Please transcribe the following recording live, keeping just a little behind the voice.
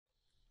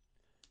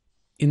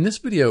In this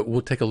video,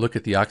 we'll take a look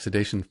at the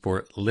oxidation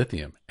for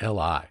lithium,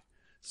 Li.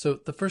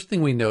 So the first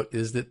thing we note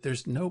is that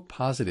there's no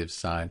positive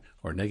sign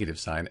or negative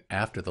sign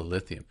after the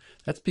lithium.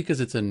 That's because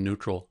it's a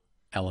neutral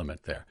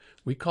element there.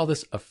 We call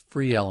this a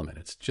free element.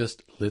 It's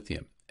just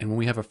lithium. And when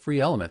we have a free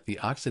element, the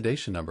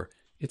oxidation number,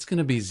 it's going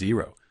to be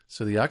 0.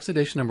 So the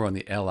oxidation number on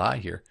the Li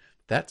here,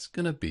 that's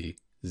going to be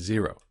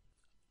 0.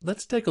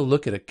 Let's take a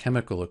look at a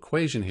chemical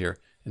equation here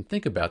and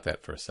think about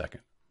that for a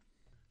second.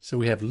 So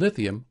we have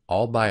lithium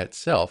all by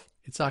itself.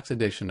 Its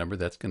oxidation number,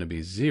 that's going to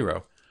be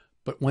 0.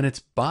 But when it's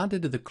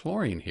bonded to the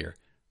chlorine here,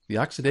 the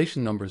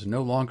oxidation number is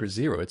no longer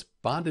 0. It's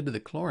bonded to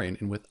the chlorine,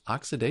 and with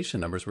oxidation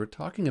numbers, we're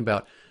talking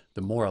about the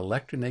more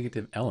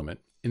electronegative element,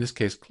 in this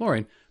case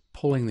chlorine,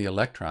 pulling the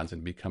electrons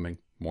and becoming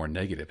more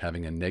negative,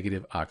 having a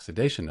negative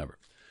oxidation number.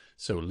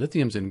 So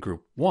lithium's in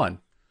group 1,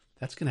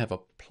 that's going to have a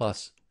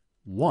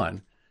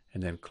 +1,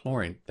 and then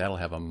chlorine, that'll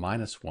have a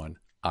 -1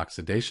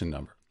 oxidation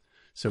number.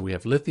 So we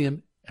have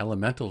lithium,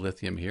 elemental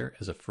lithium here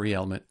as a free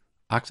element,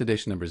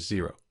 oxidation number is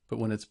 0. But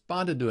when it's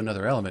bonded to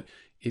another element,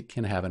 it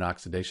can have an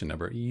oxidation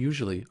number,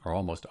 usually or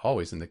almost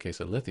always in the case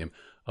of lithium,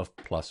 of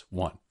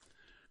 +1.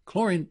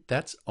 Chlorine,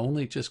 that's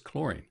only just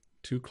chlorine,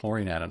 2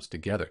 chlorine atoms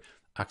together.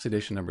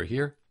 Oxidation number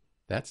here,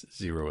 that's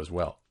 0 as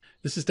well.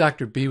 This is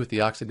Dr. B with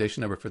the oxidation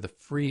number for the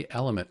free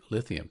element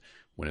lithium.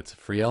 When it's a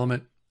free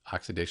element,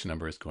 oxidation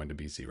number is going to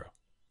be 0.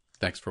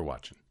 Thanks for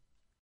watching.